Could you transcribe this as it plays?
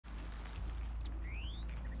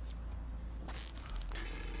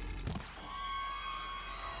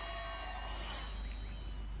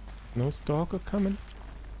No stalker coming?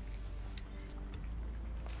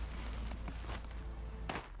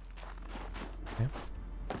 Okay.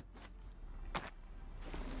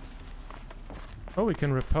 Oh, we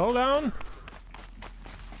can rappel down?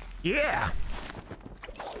 Yeah!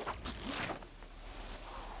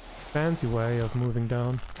 Fancy way of moving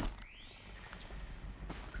down.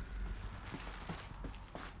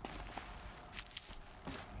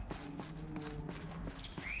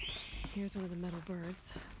 Here's one of the metal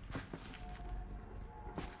birds.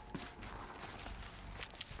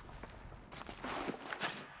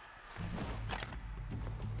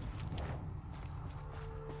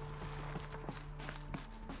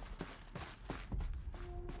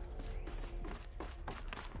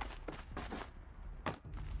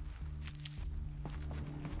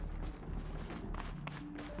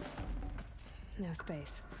 No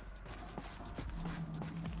space.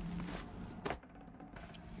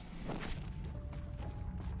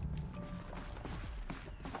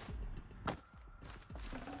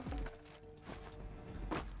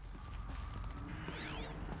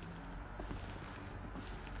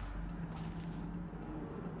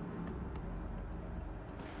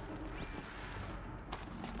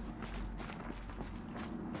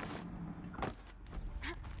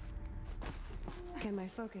 Can my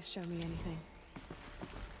focus show me anything?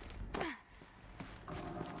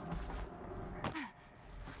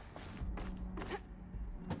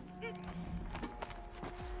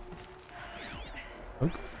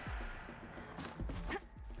 Focus.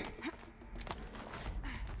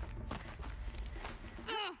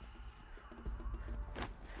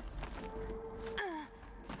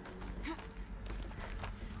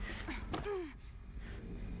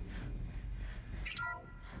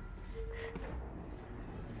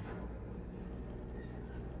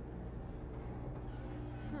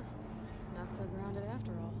 Not so grounded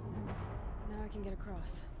after all. Now I can get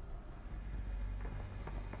across.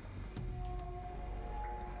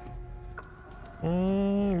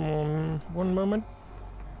 One moment.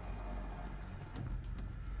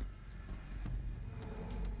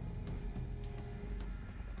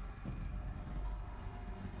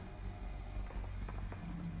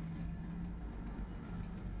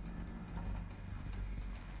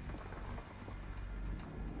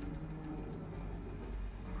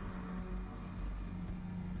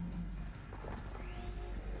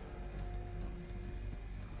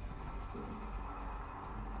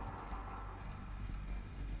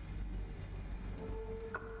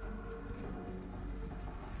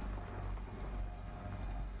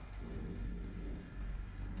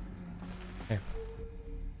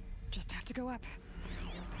 Just have to go up.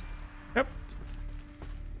 Yep.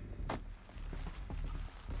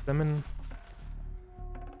 Lemon.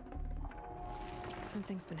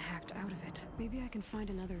 Something's been hacked out of it. Maybe I can find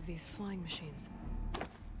another of these flying machines.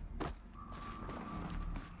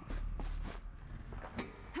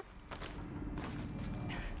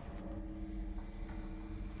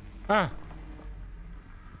 Ah!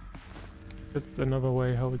 That's another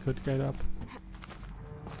way how we could get up.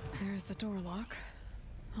 There's the door lock.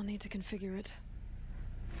 I'll need to configure it.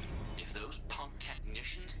 If those punk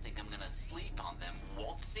technicians think I'm gonna sleep on them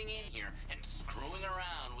waltzing in here and screwing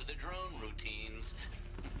around with the drone routines,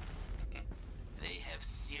 they have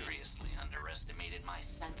seriously underestimated my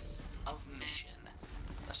sense of mission.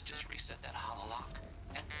 Let's just reset that hololock.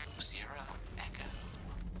 Echo, Sierra, Echo.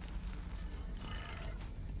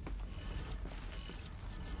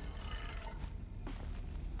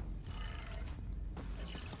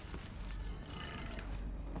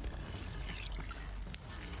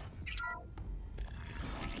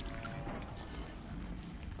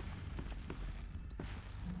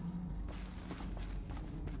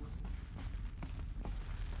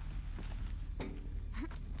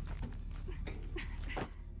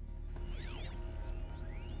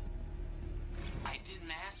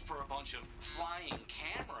 Of flying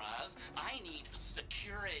cameras. I need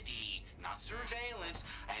security, not surveillance,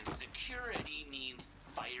 and security means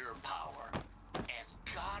firepower. As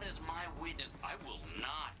God is my witness, I will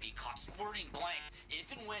not be caught squirting blanks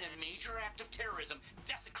if and when a major act of terrorism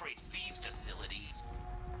desecrates these facilities.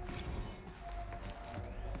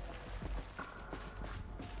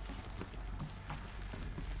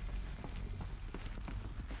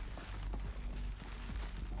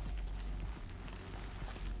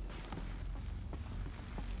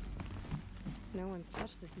 No one's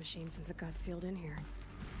touched this machine since it got sealed in here.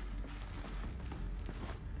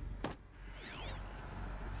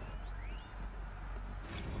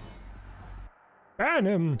 Ban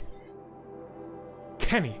him!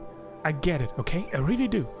 Kenny, I get it, okay? I really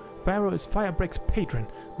do. Pharaoh is Firebreak's patron.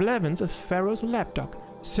 Blevins is Pharaoh's lapdog.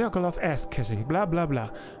 Circle of ass-kissing, blah blah blah.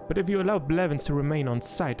 But if you allow Blevins to remain on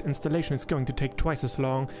site, installation is going to take twice as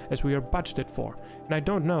long as we are budgeted for. And I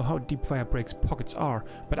don't know how deep Firebreak's pockets are,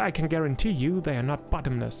 but I can guarantee you they are not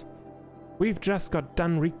bottomless. We've just got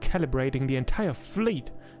done recalibrating the entire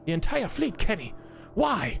fleet. The entire fleet, Kenny!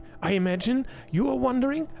 Why? I imagine you are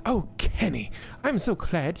wondering? Oh, Kenny, I'm so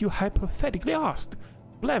glad you hypothetically asked.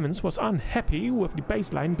 Blevins was unhappy with the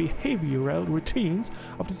baseline behavioral routines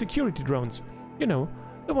of the security drones. You know,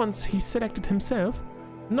 the ones he selected himself.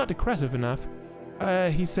 Not aggressive enough.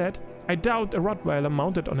 He said, I doubt a Rottweiler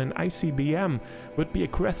mounted on an ICBM would be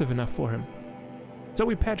aggressive enough for him. So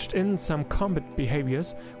we patched in some combat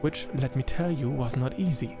behaviors, which, let me tell you, was not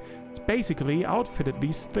easy. It's basically outfitted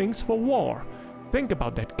these things for war. Think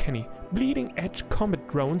about that, Kenny. Bleeding-edge combat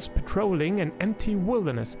drones patrolling an empty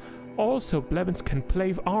wilderness. Also, Blevins can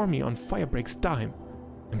play army on Firebreak's dime.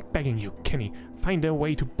 I'm begging you, Kenny, find a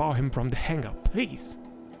way to bar him from the hangar, please.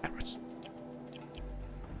 Arrows.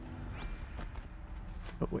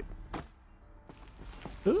 Oh, wait.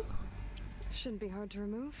 Huh? Shouldn't be hard to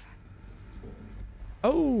remove.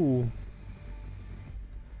 Oh!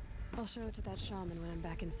 I'll show it to that shaman when I'm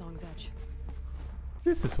back in Song's Edge.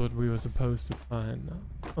 This is what we were supposed to find.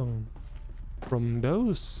 Oh. From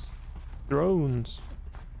those drones.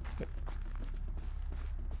 Okay.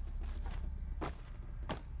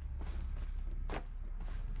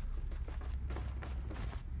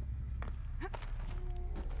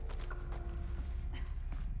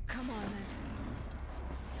 Come on then.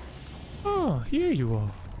 Oh, here you are.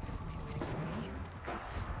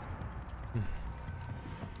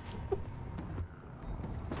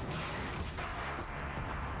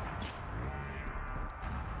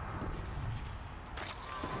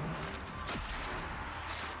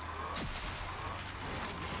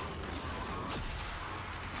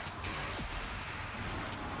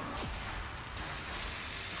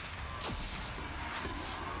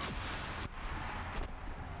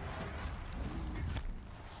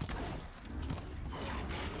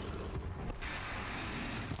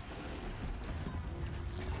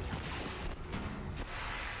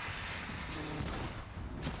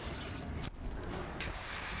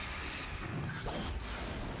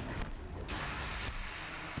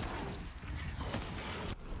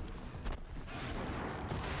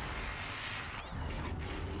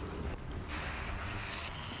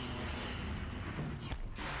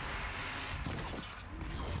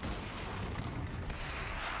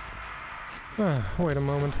 Wait a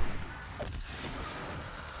moment.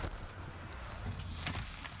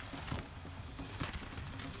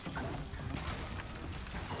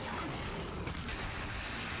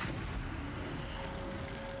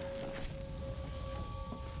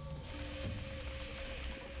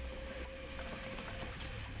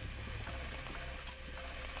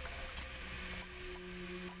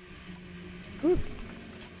 Ooh.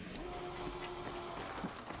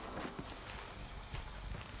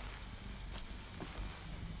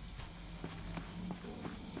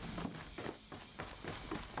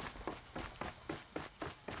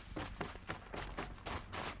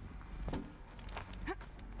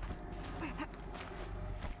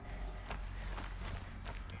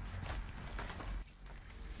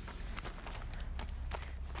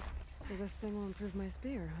 So this thing will improve my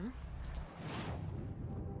spear, huh?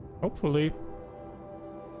 Hopefully.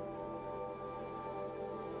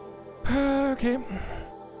 Okay.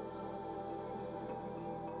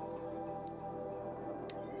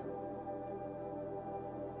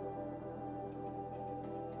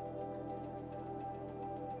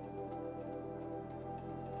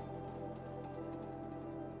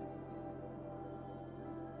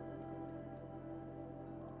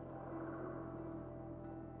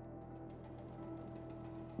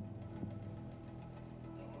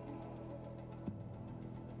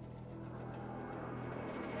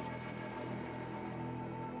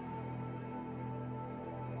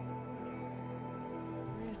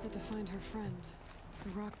 To find her friend, the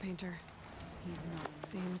rock painter. He's not.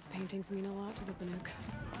 Seems paintings mean a lot to the Banuk.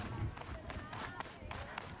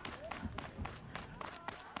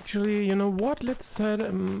 Actually, you know what? Let's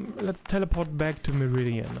teleport back to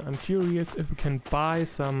Meridian. I'm curious if we can buy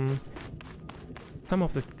some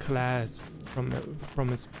of the class from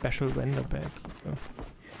a special vendor bag.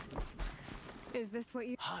 Is this what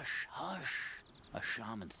you? Hush, hush. A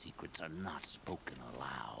shaman's secrets are not spoken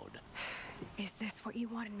aloud. Is this what you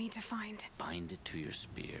wanted me to find? Bind it to your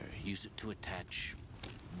spear. Use it to attach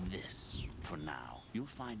this for now. You'll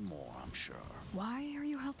find more, I'm sure. Why are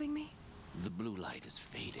you helping me? The blue light is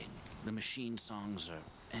fading. The machine songs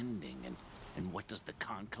are ending. And what does the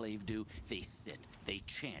Conclave do? They sit, they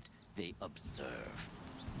chant, they observe.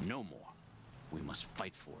 No more. We must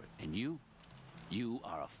fight for it. And you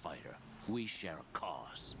are a fighter. We share a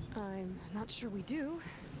cause. I'm not sure we do.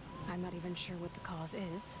 I'm not even sure what the cause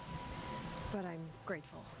is. But I'm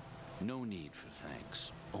grateful. No need for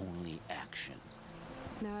thanks. Only action.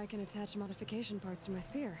 Now I can attach modification parts to my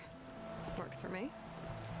spear. Works for me.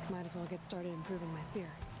 Might as well get started improving my spear.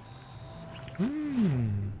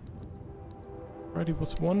 Already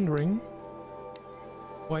was wondering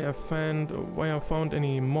why I found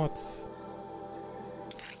any mods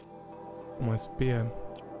for my spear.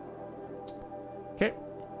 Okay,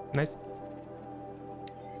 nice.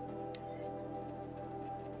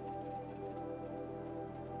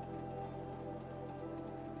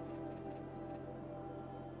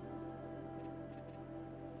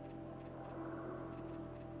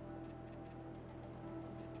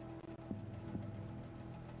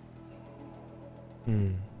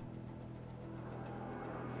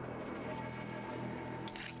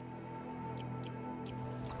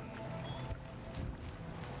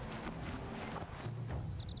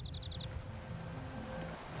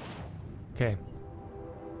 Okay.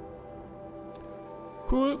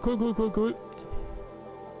 Cool.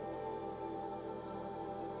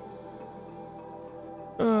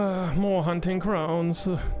 More hunting crowns.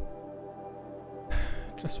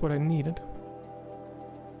 Just what I needed.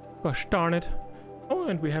 Gosh darn it. Oh,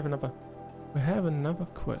 and we have another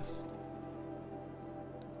quest.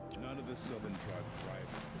 None of the southern tribes thrive.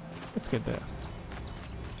 Let's get there.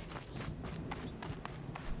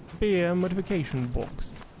 Spear modification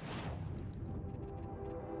box.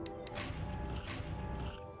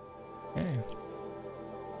 Okay.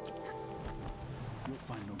 You'll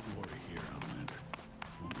find no glory here, Outlander.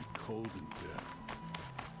 Only cold and death.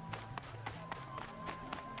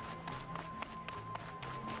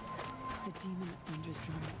 The demon that thunders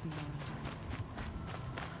drawn up beyond.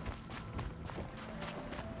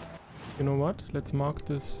 You know what? Let's mark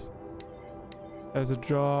this as a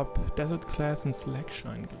job. Desert class and select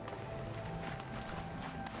shine.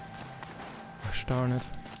 Gosh darn it.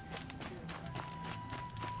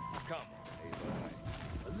 Come on, Aloy.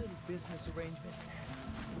 A little business arrangement.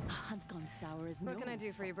 A hunt gone sour is What can I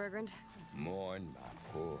do for you, Bergrand? Mourn my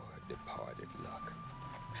poor departed luck.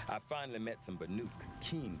 I finally met some Banuk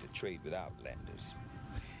keen to trade with Outlanders.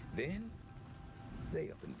 Then, they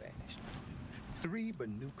up and vanished. 3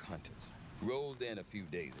 Banuk hunters rolled in a few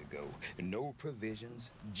days ago. No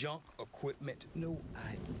provisions, junk equipment, no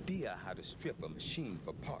idea how to strip a machine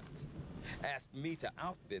for parts. Asked me to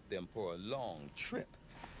outfit them for a long trip.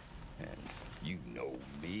 And you know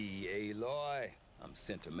me, Aloy. I'm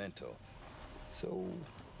sentimental. So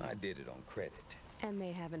I did it on credit. And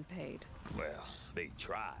they haven't paid. Well, they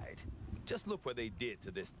tried. Just look what they did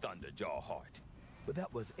to this Thunderjaw heart. But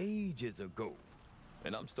that was ages ago.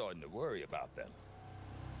 And I'm starting to worry about them.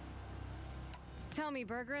 Tell me,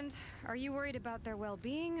 Bergrand, are you worried about their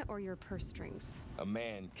well-being or your purse strings? A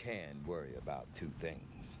man can worry about 2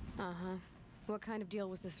 things. Uh-huh. What kind of deal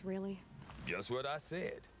was this, really? Just what I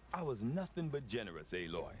said. I was nothing but generous,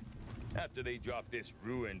 Aloy. After they dropped this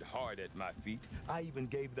ruined heart at my feet, I even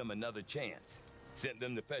gave them another chance. Sent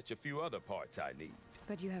them to fetch a few other parts I need.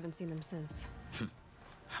 But you haven't seen them since.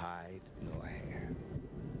 Hide nor hair.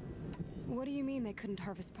 What do you mean they couldn't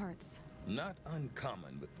harvest parts? Not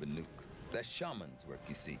uncommon with Banuk. That's shaman's work,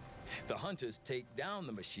 you see. The hunters take down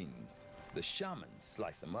the machines. The shamans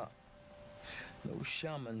slice them up. No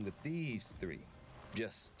shaman with these 3.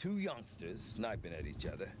 Just 2 youngsters sniping at each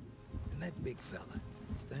other. And that big fella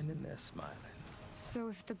standing there smiling. So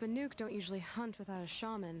if the Banuk don't usually hunt without a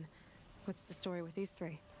shaman, what's the story with these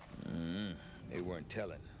 3? They weren't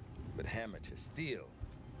telling. But Hammer to Steel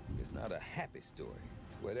is not a happy story,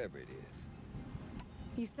 whatever it is.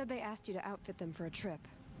 You said they asked you to outfit them for a trip.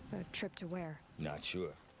 A trip to where? Not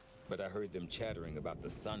sure. But I heard them chattering about the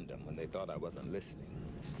Sundom when they thought I wasn't listening.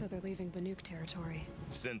 So they're leaving Banuk territory.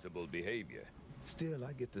 Sensible behavior. Still,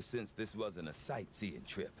 I get the sense this wasn't a sightseeing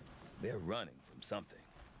trip. They're running from something.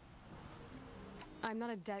 I'm not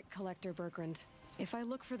a debt collector, Bergrand. If I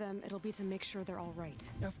look for them, it'll be to make sure they're all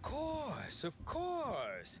right. Of course, of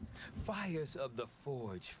course. Fires of the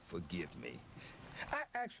Forge, forgive me. I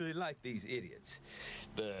actually like these idiots.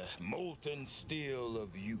 The molten steel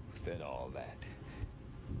of youth and all that.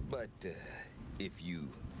 But if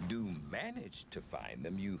you do manage to find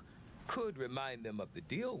them, you could remind them of the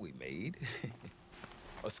deal we made.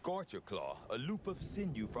 A Scorcher Claw, a loop of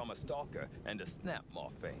sinew from a stalker, and a Snap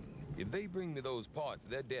Morphine. If they bring me those parts,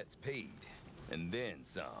 their debt's paid. And then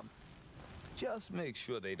some. Just make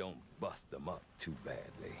sure they don't bust them up too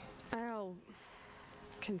badly. I'll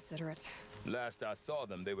consider it. Last I saw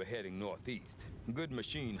them, they were heading northeast. Good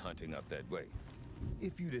machine hunting up that way.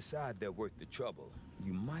 If you decide they're worth the trouble,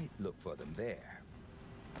 you might look for them there.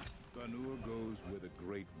 Banur goes where the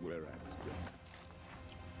great Werax go.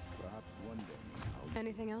 Perhaps one day I'll...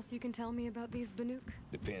 Anything else you can tell me about these Banuk?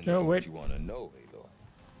 Depends No, on wait. what you want to know, Aloy.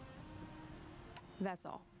 That's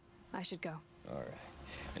all. I should go. All right.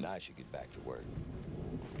 And I should get back to work.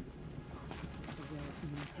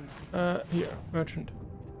 Here, merchant.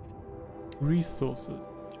 Resources.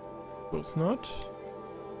 Suppose not.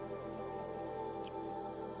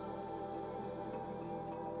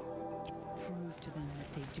 Prove to them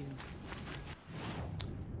that they do.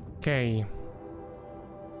 Okay.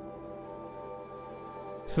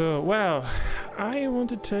 So, well, I want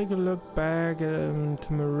to take a look back to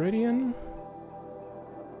Meridian.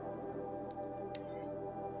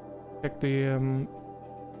 Check the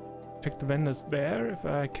vendors there if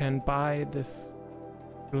I can buy this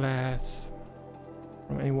glass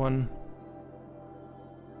from anyone.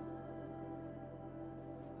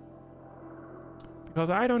 Because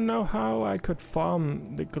I don't know how I could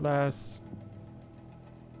farm the glass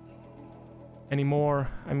anymore.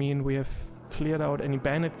 I mean, we have cleared out any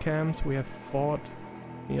bandit camps, we have fought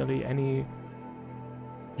nearly any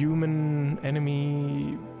human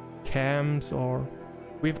enemy camps, or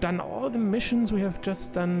we've done all the missions, we have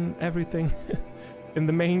just done everything in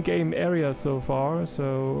the main game area so far,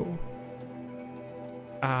 so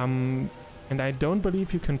and I don't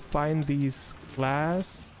believe you can find these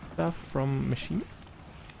glass stuff from machines.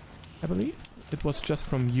 I believe it was just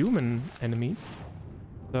from human enemies.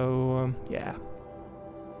 So yeah,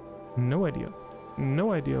 no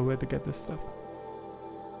idea where to get this stuff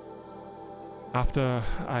after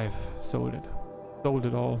I've sold it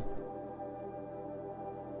all.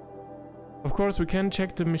 Of course, we can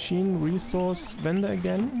check the machine resource vendor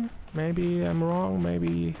again. Maybe I'm wrong,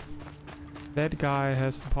 maybe that guy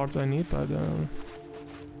has the parts I need, but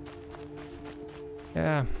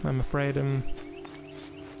yeah, I'm afraid it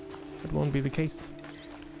won't be the case.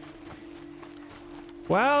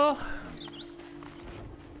 Well,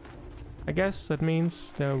 I guess that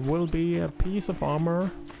means there will be a piece of armor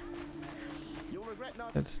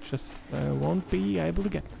that just won't be able to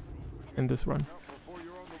get in this run.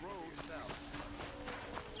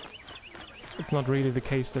 It's not really the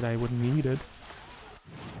case that I would need it.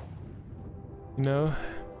 You know?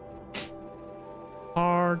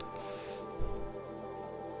 Hearts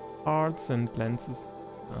and lenses.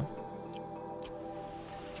 No.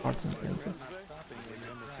 Hearts and lenses.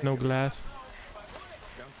 No glass.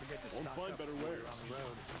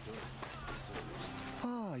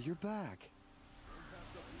 Ah, you're back.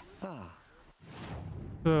 Ah.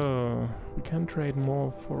 So we can trade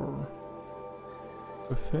more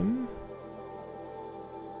with him.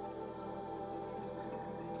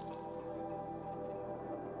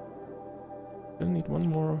 Still need one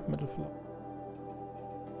more metal floor.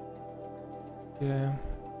 Yeah.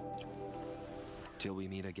 Till we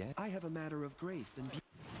meet again. I have a matter of grace and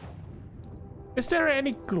Is there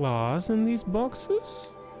any glass in these boxes?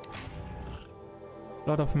 A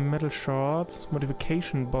lot of metal shards,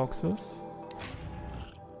 modification boxes.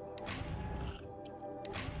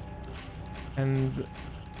 And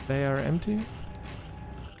they are empty?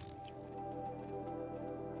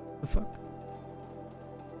 The fuck?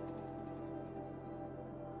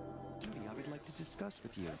 I would like to discuss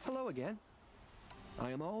with you. Hello again.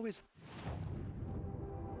 I am always...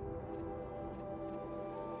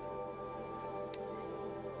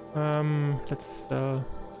 Let's sell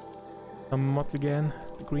some mods again.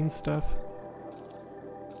 The green stuff.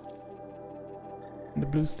 And the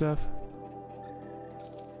blue stuff.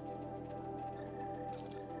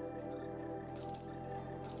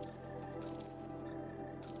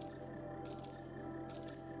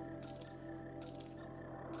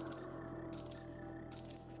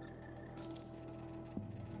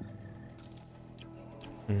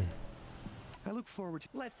 I look forward to...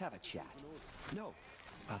 Let's have a chat. No,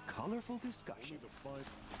 a colorful discussion.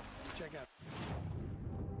 Check out.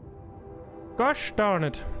 Gosh darn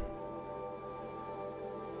it.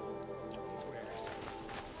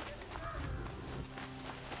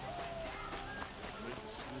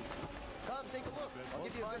 Come take a look. I'll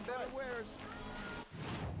give you a good better wares.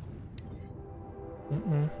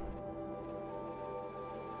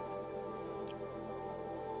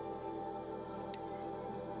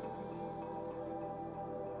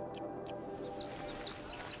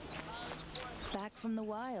 Back from the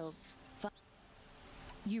wilds.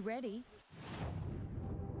 You ready?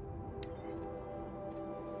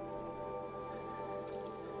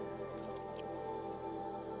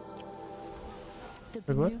 The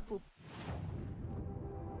Wait, what? Banuk will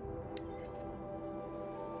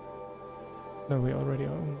No, we already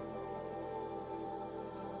own.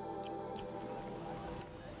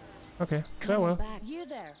 Okay, Come farewell. on back. You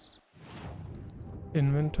there.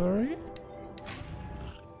 Inventory.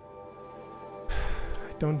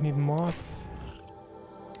 I don't need mods.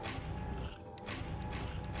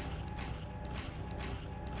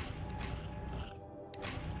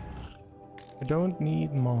 I don't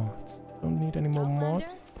need mods. Don't need any more Outlander?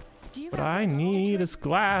 mods. Do you What have I weapons to need trade? is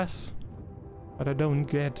glass. But I don't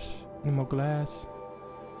get any more glass.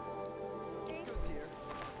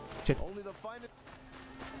 Shit. Only the finest.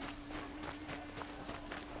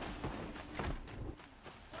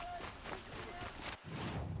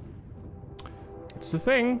 It's the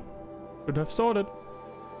thing. Could have sorted.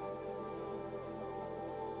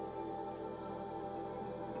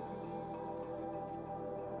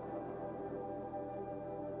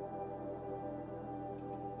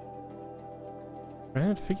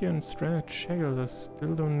 Stranded figure and stranded shackles. I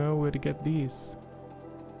still don't know where to get these.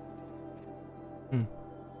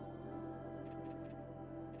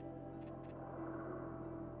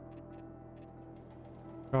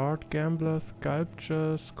 Shard gambler,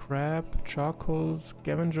 sculpture, scrap, charcoal,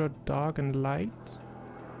 scavenger, dark and light,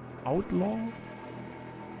 outlaw,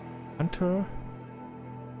 hunter.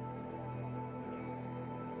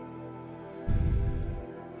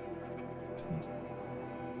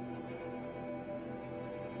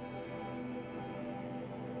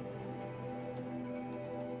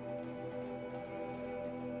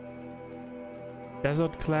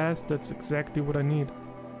 Desert class, that's exactly what I need.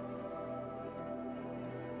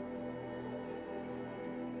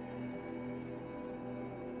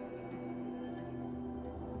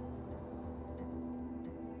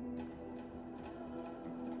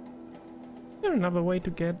 Is there another way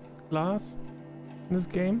to get glass in this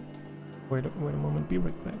game? Wait a moment, be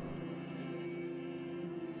right back.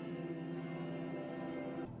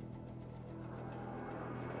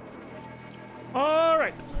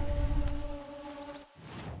 Alright.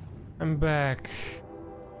 I'm back.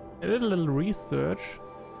 I did a little research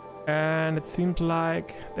and it seemed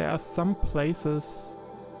like there are some places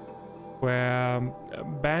where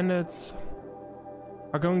bandits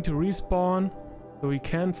are going to respawn, so you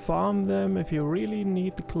can farm them if you really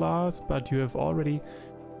need the glass, but you have already,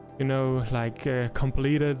 you know, like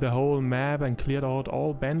completed the whole map and cleared out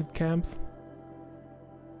all bandit camps.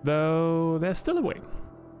 Though there's still a way.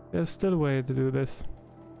 There's still a way to do this.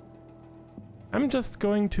 I'm just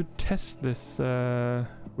going to test this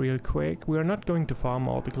real quick. We are not going to farm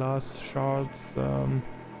all the glass shards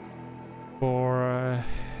for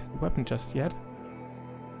the weapon just yet.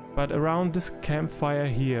 But around this campfire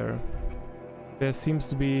here, there seems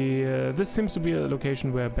to be this seems to be a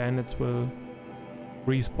location where bandits will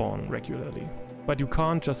respawn regularly. But you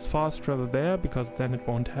can't just fast travel there because then it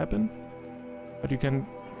won't happen. But you can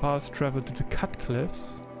fast travel to the cut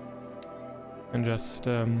cliffs and just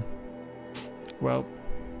well,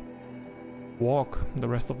 walk the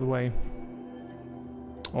rest of the way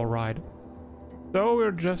or ride. So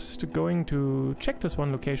we're just going to check this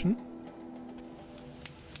one location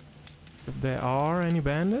if there are any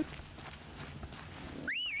bandits.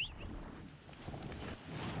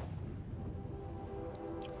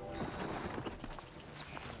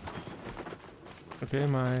 Okay,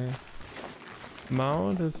 my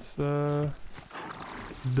mount is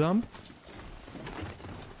dumb.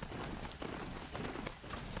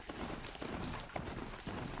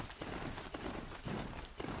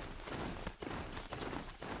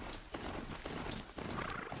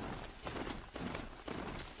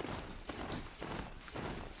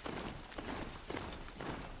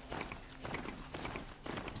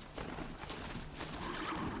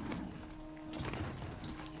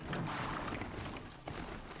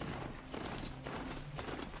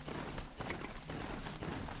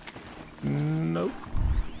 Nope.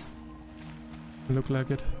 Look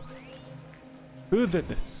like it. Who did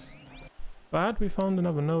this? But we found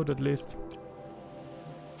another node at least.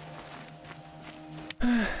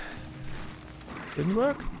 Didn't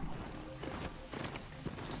work.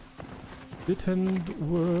 Didn't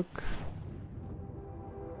work.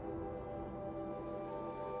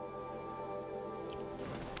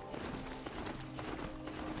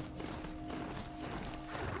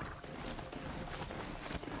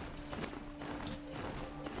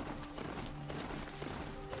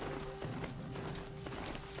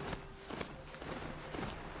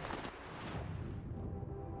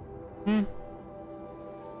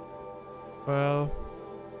 Well,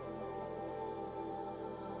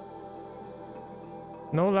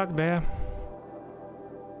 no luck there.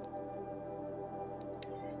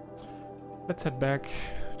 Let's head back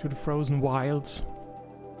to the frozen wilds.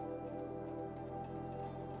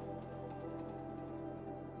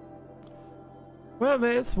 Well,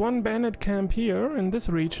 there's one bandit camp here in this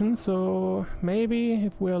region, so maybe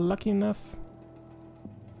if we're lucky enough,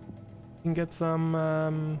 we can get some,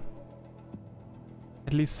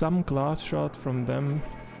 at least some glass shot from them.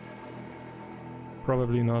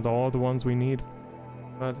 Probably not all the ones we need,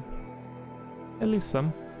 but at least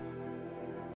some.